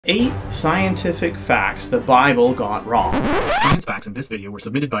8 scientific facts the Bible got wrong. Science facts in this video were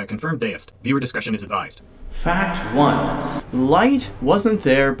submitted by a confirmed deist. Viewer discretion is advised. Fact 1. Light wasn't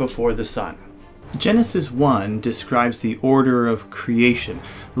there before the sun. Genesis 1 describes the order of creation.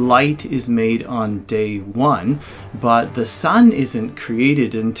 Light is made on day 1, but the sun isn't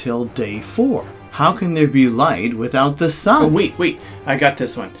created until day 4. How can there be light without the sun? Oh, wait, I got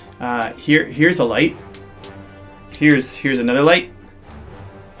this one. Here's a light. Here's another light.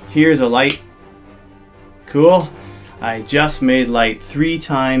 Here's a light. Cool. I just made light 3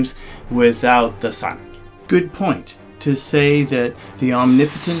 times without the sun. Good point. To say that the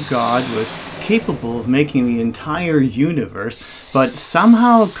omnipotent God was capable of making the entire universe, but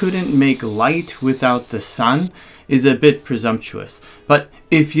somehow couldn't make light without the sun is a bit presumptuous. But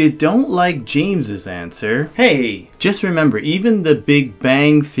if you don't like James's answer, hey, just remember, even the Big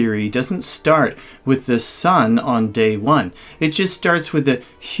Bang Theory doesn't start with the sun on day 1. It just starts with a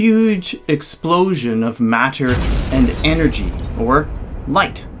huge explosion of matter and energy, or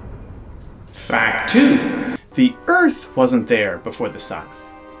light. Fact 2. The Earth wasn't there before the sun.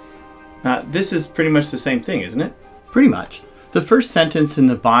 This is pretty much the same thing, isn't it? Pretty much. The first sentence in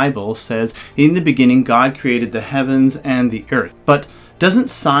the Bible says, "In the beginning God created the heavens and the earth." But doesn't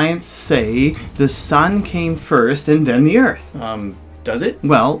science say the sun came first and then the earth? Does it?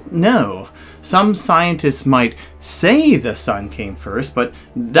 Well, no. Some scientists might say the sun came first, but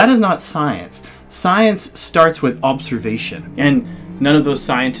that is not science. Science starts with observation. And none of those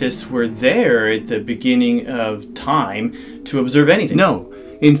scientists were there at the beginning of time to observe anything. No.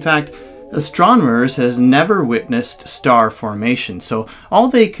 In fact, astronomers have never witnessed star formation, so all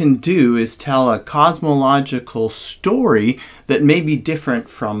they can do is tell a cosmological story that may be different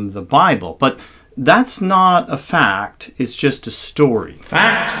from the Bible. But that's not a fact, it's just a story.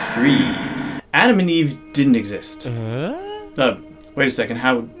 Fact 3. Adam and Eve didn't exist. Wait a second,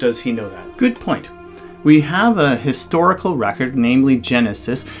 how does he know that? Good point. We have a historical record, namely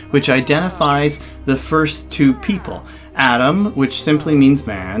Genesis, which identifies the first 2 people. Adam, which simply means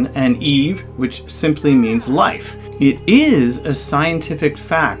man, and Eve, which simply means life. It is a scientific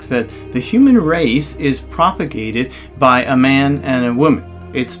fact that the human race is propagated by a man and a woman.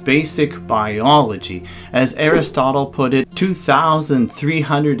 It's basic biology. As Aristotle put it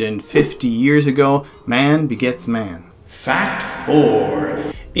 2,350 years ago, man begets man. Fact 4.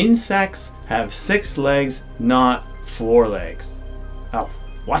 Insects have 6 legs, not 4 legs. Oh,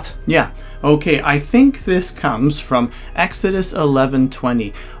 what? Yeah, okay, I think this comes from Exodus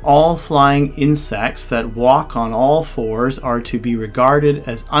 11:20. All flying insects that walk on all 4s are to be regarded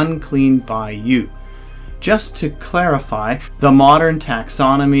as unclean by you. Just to clarify, the modern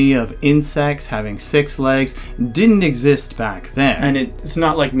taxonomy of insects having 6 legs didn't exist back then. And it's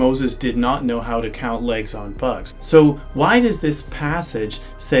not like Moses did not know how to count legs on bugs. So why does this passage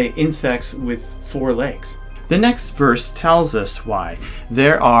say insects with 4 legs? The next verse tells us why.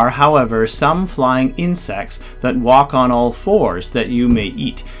 There are, however, some flying insects that walk on all 4s that you may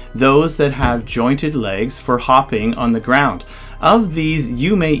eat, those that have jointed legs for hopping on the ground. Of these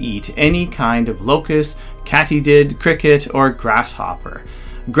you may eat any kind of locust, katydid, cricket, or grasshopper.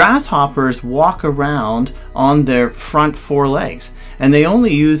 Grasshoppers walk around on their front 4 legs, and they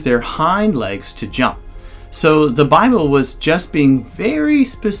only use their hind legs to jump. So the Bible was just being very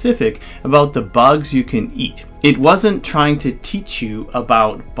specific about the bugs you can eat. It wasn't trying to teach you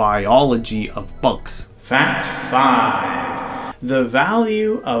about biology of bugs. Fact 5. The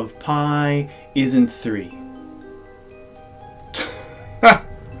value of pi isn't 3.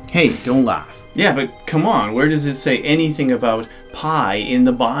 Hey, don't laugh. Yeah, but come on, where does it say anything about pi in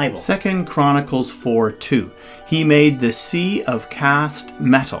the Bible? 2 Chronicles 4:2. He made the sea of cast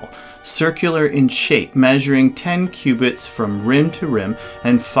metal, circular in shape, measuring 10 cubits from rim to rim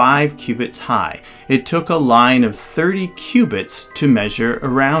and 5 cubits high. It took a line of 30 cubits to measure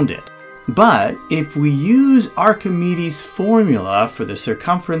around it. But if we use Archimedes' formula for the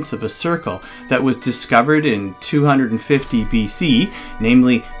circumference of a circle that was discovered in 250 BC,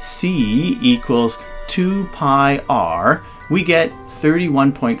 namely c equals 2 pi r, we get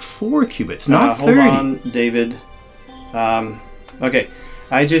 31.4 cubits, not 30. Hold on, David. Okay,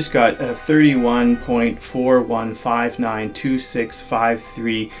 I just got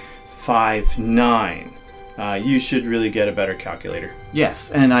 31.4159265359. You should really get a better calculator.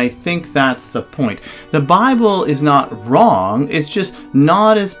 Yes, and I think that's the point. The Bible is not wrong, it's just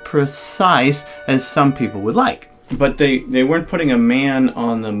not as precise as some people would like. But they weren't putting a man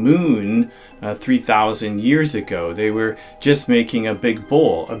on the moon 3,000 years ago. They were just making a big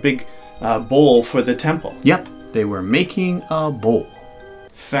bowl for the temple. Yep, they were making a bowl.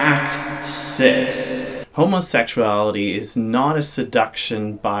 Fact 6. Homosexuality is not a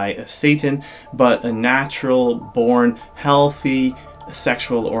seduction by Satan, but a natural, born, healthy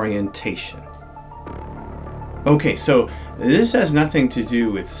sexual orientation. Okay, so this has nothing to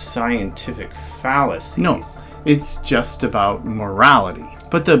do with scientific fallacies. No, it's just about morality.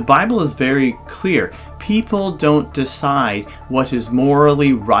 But the Bible is very clear. People don't decide what is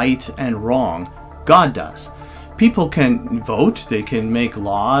morally right and wrong. God does. People can vote, they can make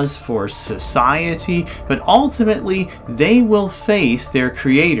laws for society, but ultimately they will face their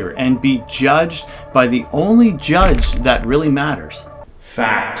Creator and be judged by the only judge that really matters.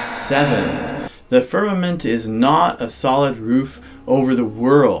 Fact 7. The firmament is not a solid roof over the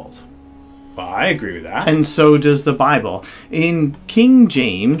world. Well, I agree with that. And so does the Bible. In King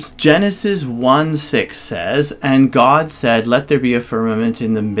James, Genesis 1:6 says, "And God said, let there be a firmament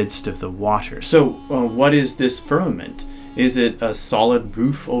in the midst of the waters." So, what is this firmament? Is it a solid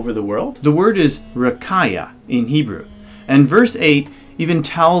roof over the world? The word is rakaya in Hebrew. And verse 8 even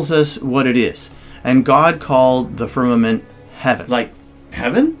tells us what it is. And God called the firmament heaven. Like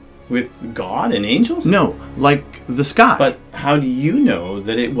heaven? With God and angels? No, like the sky. But how do you know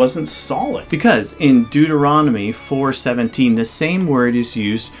that it wasn't solid? Because in Deuteronomy 4:17, the same word is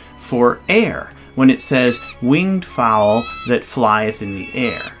used for air when it says, winged fowl that flieth in the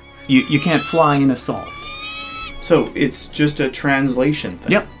air. You can't fly in a solid. So it's just a translation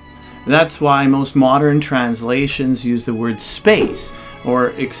thing? Yep. That's why most modern translations use the word space or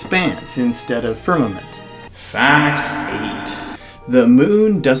expanse instead of firmament. Fact 8. The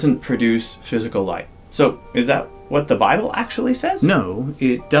moon doesn't produce physical light. So, is that what the Bible actually says? No,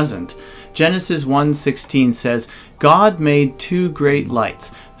 it doesn't. Genesis 1:16 says, God made two great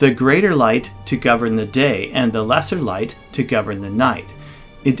lights, the greater light to govern the day, and the lesser light to govern the night.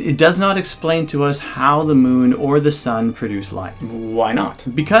 It does not explain to us how the moon or the sun produce light. Why not?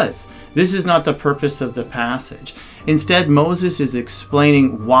 Because this is not the purpose of the passage. Instead, Moses is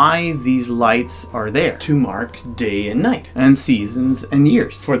explaining why these lights are there. To mark day and night. And seasons and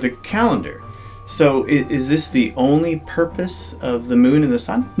years. For the calendar. So is this the only purpose of the moon and the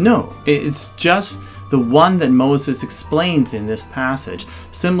sun? No, it's just the one that Moses explains in this passage.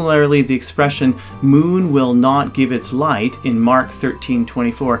 Similarly, the expression, moon will not give its light, in Mark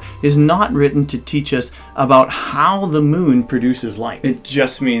 13:24, is not written to teach us about how the moon produces light. It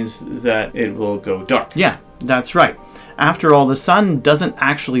just means that it will go dark. Yeah, that's right. After all, the sun doesn't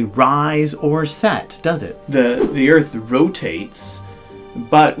actually rise or set, does it? The earth rotates,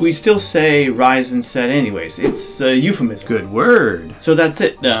 but we still say rise and set anyways. It's a euphemism. Good word. So that's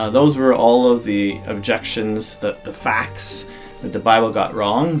it. Those were all of the objections, the facts that the Bible got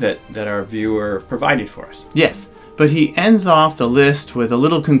wrong that our viewer provided for us. Yes, but he ends off the list with a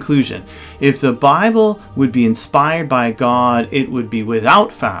little conclusion. If the Bible would be inspired by God, it would be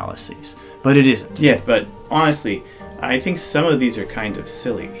without fallacies. But it isn't. Yeah, but honestly, I think some of these are kind of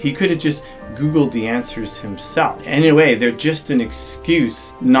silly. He could have just Googled the answers himself. And in a way, they're just an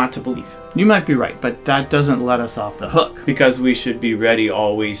excuse not to believe. You might be right, but that doesn't let us off the hook. Because we should be ready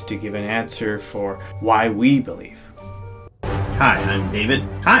always to give an answer for why we believe. Hi, I'm David.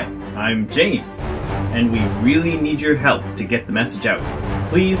 Hi, I'm James. And we really need your help to get the message out.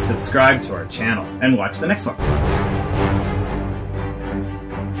 Please subscribe to our channel and watch the next one.